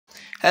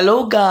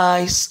Hello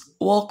guys,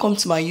 welcome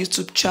to my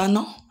YouTube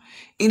channel.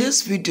 In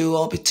this video,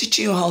 I'll be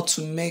teaching you how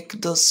to make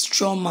the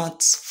Straw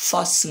Mat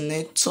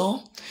Fascinator.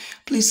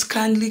 Please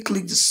kindly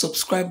click the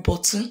subscribe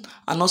button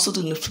and also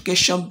the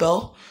notification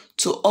bell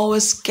to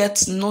always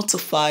get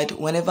notified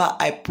whenever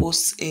I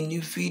post a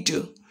new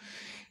video.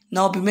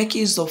 Now I'll be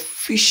making use of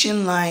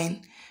fishing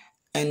line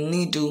and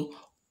needle,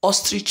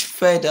 ostrich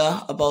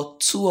feather,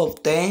 about 2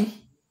 of them,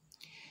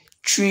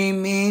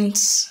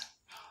 trimmings,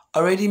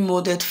 already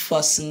molded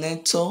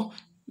fascinator,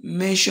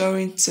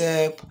 measuring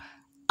tape,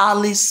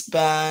 Alice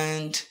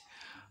band,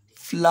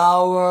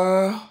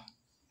 flower,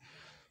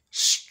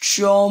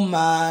 straw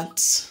mat.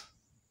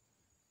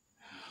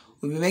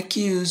 We'll be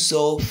making use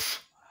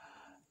of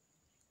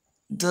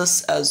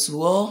this as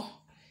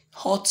well,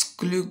 hot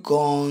glue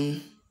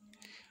gun,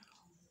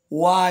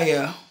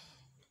 wire,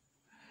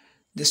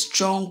 the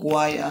strong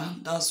wire.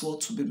 That's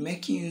what we'll be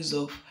making use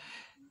of.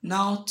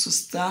 Now to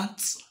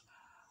start,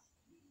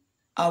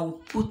 I will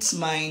put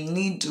my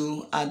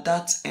needle at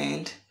that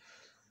end,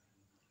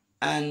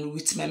 and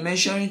with my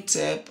measuring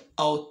tape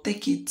I'll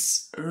take it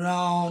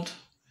around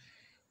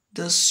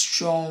the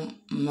straw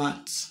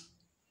mat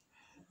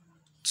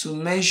to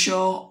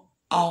measure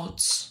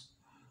out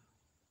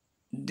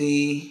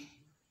the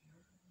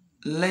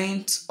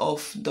length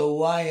of the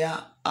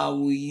wire I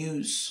will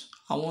use.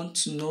 I want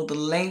to know the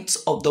length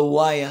of the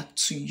wire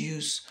to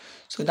use,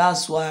 so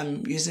that's why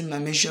I'm using my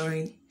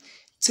measuring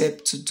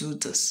tape to do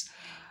this.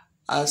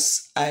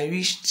 As I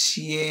reached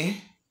here,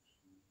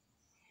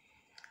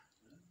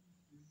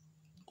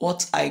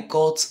 what I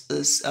got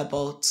is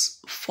about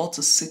 4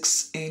 to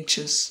 6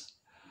 inches.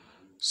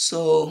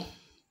 So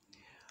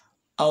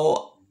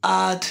I'll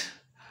add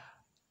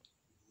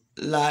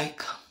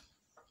like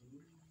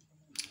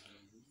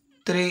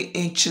 3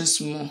 inches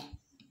more,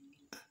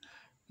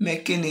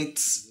 making it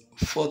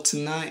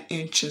 49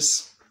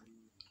 inches.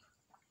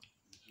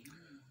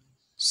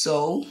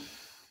 So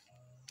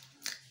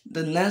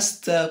the next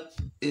step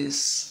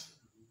is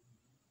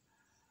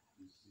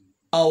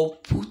I'll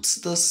put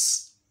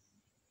this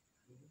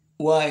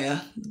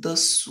wire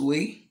this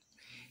way.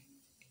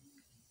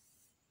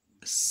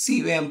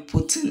 See where I'm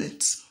putting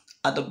it?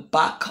 At the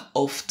back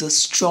of the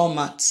straw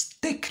mat.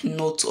 Take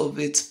note of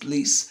it,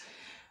 please.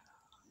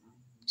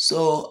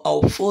 So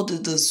I'll fold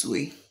it this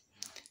way,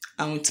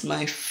 and with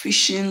my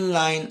fishing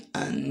line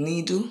and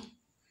needle,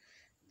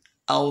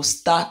 I'll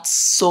start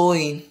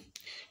sewing.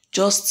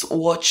 Just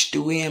watch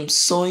the way I'm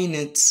sewing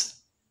it.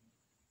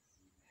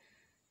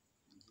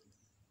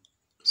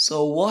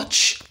 So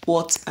watch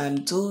what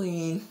I'm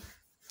doing,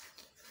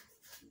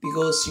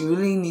 because you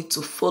really need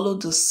to follow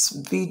this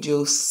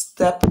video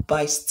step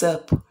by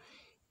step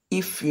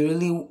if you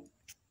really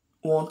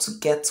want to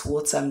get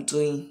what I'm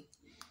doing.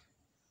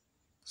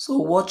 So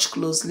watch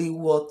closely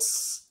what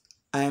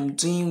I'm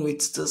doing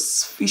with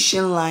this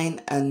fishing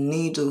line and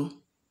needle.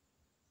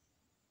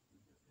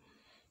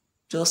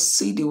 Just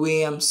see the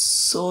way I'm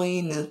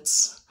sewing it.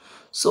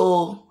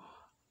 So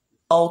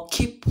I'll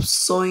keep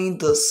sewing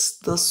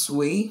this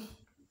way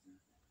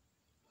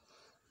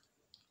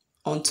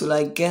until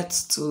I get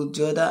to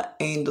the other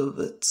end of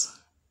it.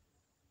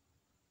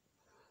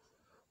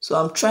 So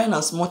I'm trying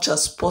as much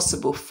as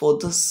possible for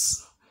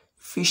this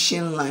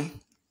fishing line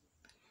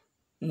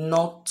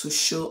not to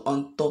show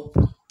on top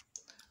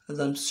as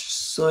I'm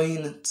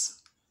sewing it.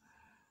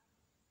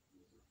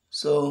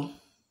 So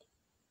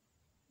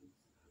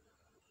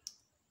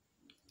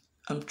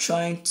I'm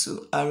trying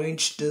to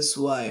arrange this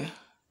wire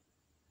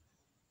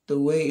the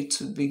way it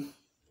should be.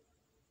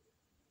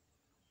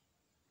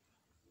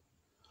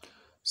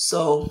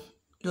 So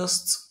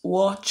just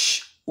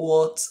watch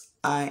what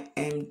I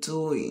am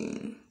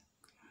doing.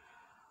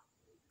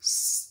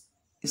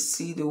 You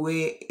see the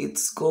way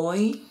it's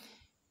going?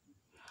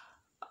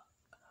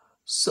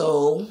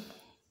 So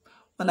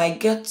when I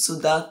get to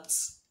that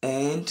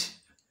end,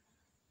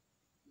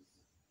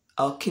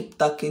 I'll keep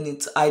tacking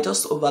it. I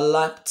just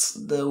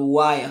overlapped the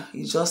wire.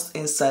 It's just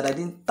inside. I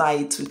didn't tie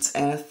it with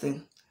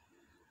anything.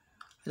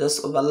 I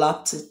just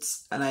overlapped it,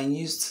 and I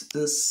used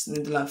this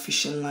needle and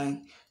fishing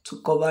line to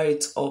cover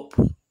it up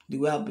the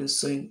way I've been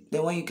sewing.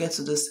 Then when you get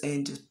to this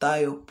end, you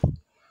tie up.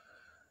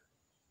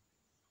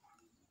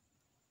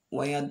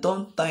 When you're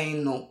done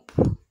tying up,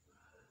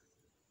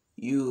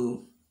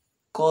 you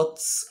cut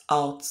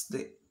out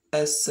the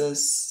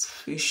excess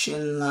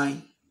fishing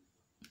line.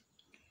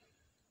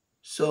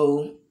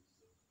 So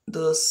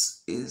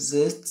this is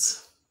it.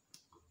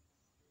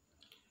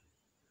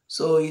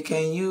 So you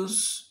can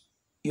use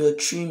your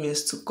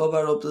trimmings to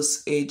cover up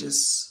those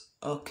edges,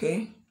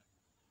 okay?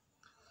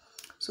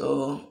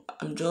 So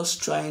I'm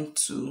just trying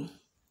to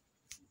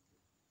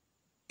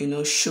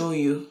show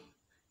you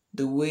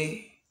the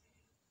way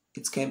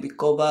it can be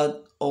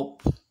covered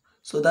up.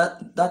 So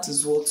that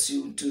is what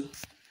you do.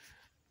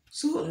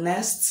 So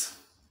next,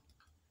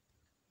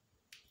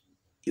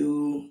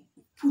 you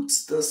put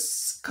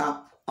this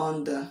cap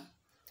under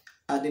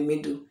at the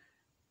middle.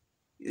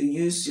 You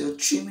use your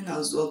trimming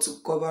as well to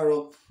cover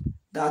up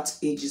that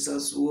edges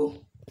as well.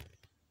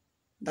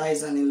 That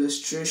is an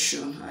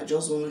illustration. I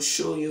just want to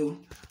show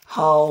you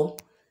how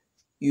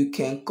you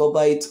can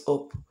cover it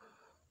up.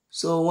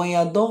 So when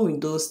you're done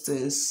with those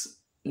things,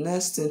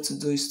 next thing to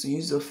do is to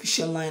use your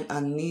fishing line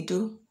and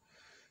needle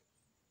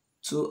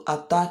to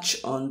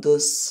attach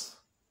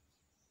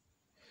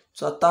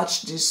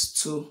these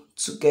two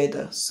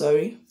together.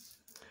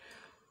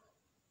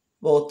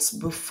 But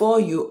before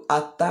you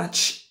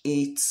attach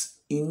it,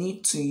 you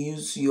need to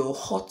use your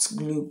hot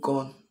glue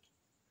gun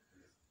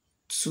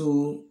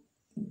to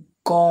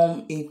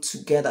gum it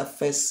together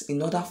first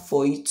in order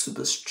for it to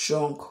be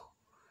strong.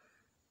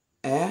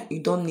 You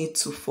don't need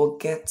to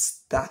forget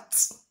that.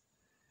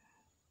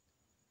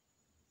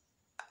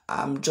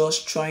 I'm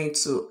just trying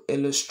to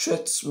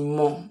illustrate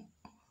more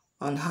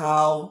on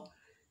how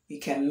you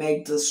can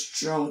make this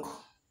strong.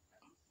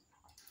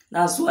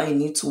 That's why you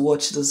need to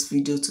watch this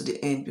video to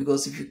the end,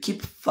 because if you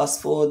keep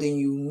fast forwarding,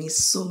 you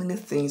miss so many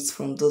things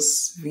from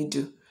this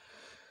video.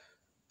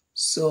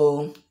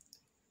 So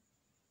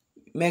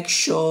make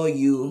sure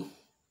you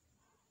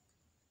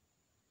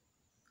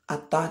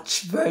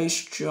attach very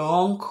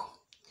strong.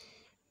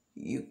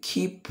 You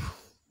keep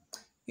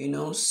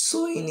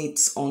sewing it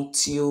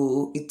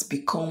until it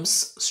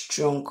becomes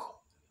strong.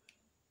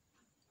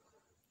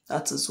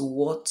 That is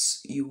what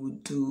you will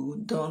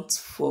do. Don't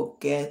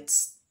forget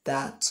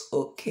that,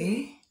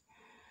 okay?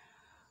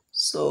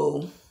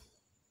 So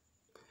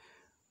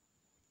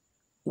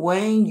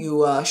when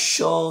you are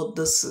sure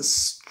this is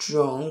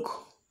strong,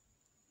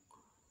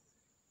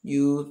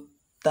 you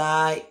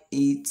tie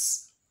it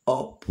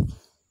up.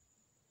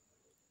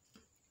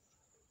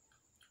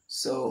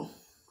 So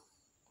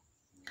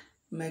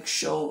make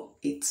sure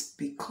it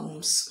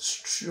becomes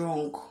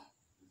strong.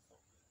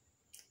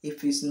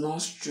 If it's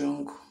not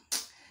strong,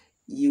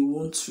 you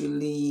won't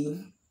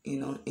really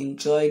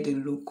enjoy the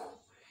look.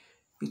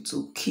 It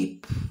will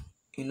keep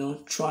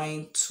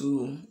trying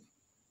to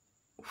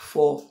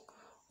fall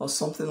or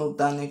something of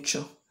that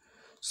nature.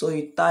 So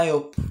you tie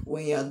up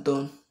when you're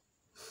done,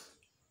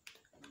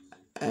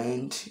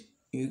 and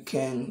you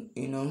can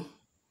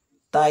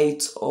tie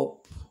it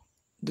up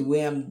the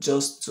way I'm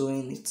just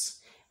doing it.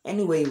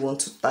 Any way you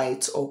want to tie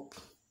it up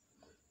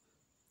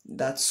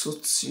that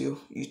suits you,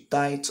 you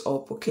tie it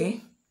up,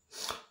 okay?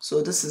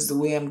 So this is the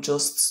way I'm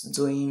just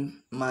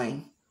doing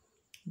mine,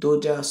 though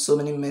there are so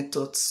many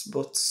methods,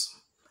 but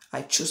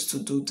I choose to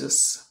do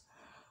this.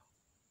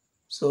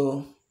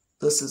 So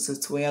this is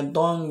it. When you're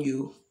done,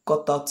 you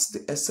cut out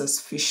the excess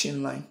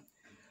fishing line.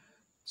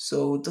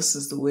 So this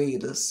is the way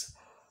it is.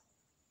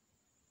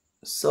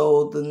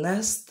 So the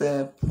next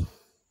step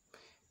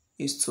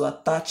is to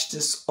attach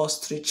this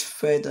ostrich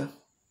feather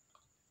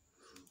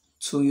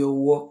to your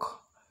work.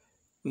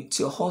 With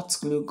your hot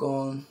glue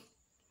gun,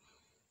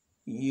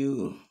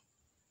 you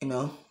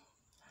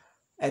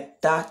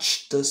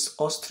attach this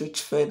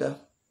ostrich feather.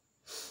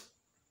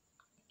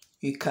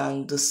 You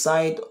can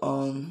decide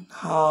on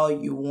how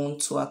you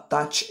want to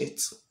attach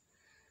it.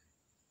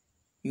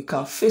 You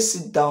can face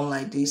it down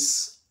like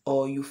this,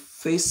 or you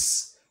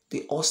face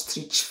the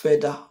ostrich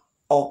feather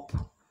up,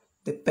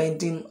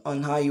 depending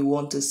on how you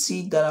want to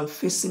see that. I'm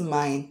facing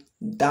mine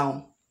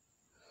down.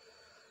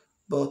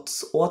 But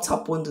what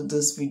happened in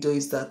this video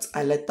is that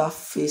I later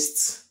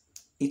faced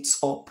it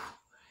up,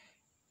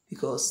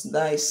 because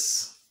that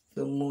is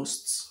the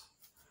most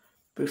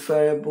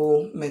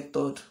preferable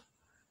method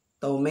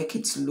that will make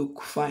it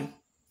look fine.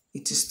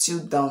 It is still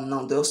down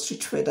now. The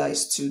ostrich feather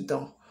is still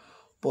down,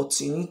 but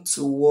you need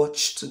to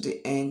watch to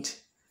the end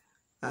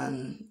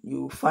and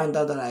you find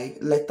out that I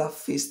later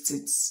faced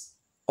it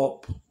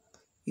up.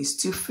 It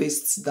still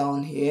faced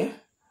down here,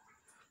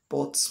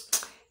 but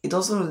it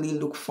doesn't really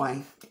look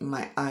fine in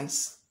my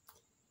eyes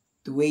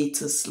the way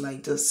it is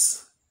like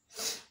this.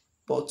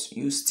 But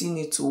you still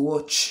need to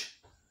watch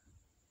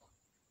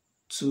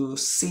to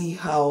see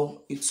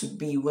how it would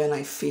be when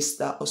I face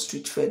that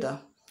ostrich feather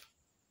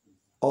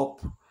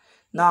up.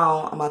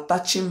 Now I'm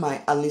attaching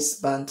my Alice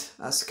band,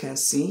 as you can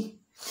see.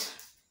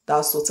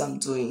 That's what I'm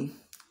doing.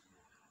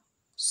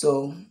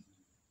 So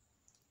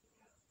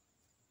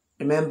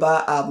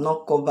remember, I have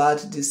not covered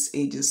these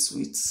edges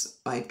with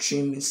my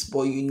trimmings,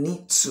 but you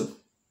need to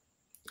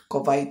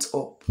cover it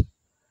up.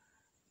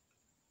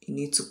 You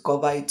need to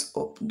cover it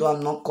up, though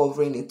I'm not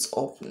covering it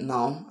up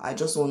now. I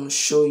just want to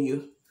show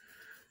you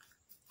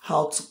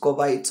how to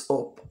cover it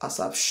up as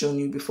I've shown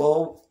you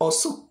before.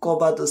 Also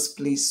cover this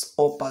place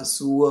up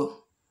as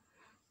well.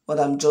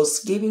 What I'm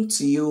just giving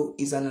to you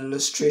is an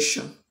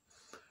illustration.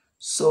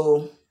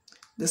 So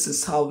this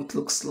is how it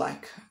looks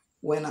like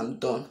when I'm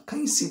done.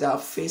 Can you see that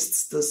I've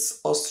faced this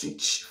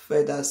ostrich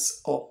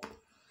feathers up?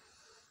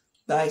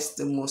 That is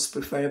the most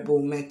preferable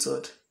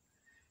method.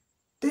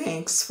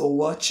 Thanks for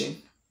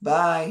watching.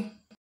 Bye.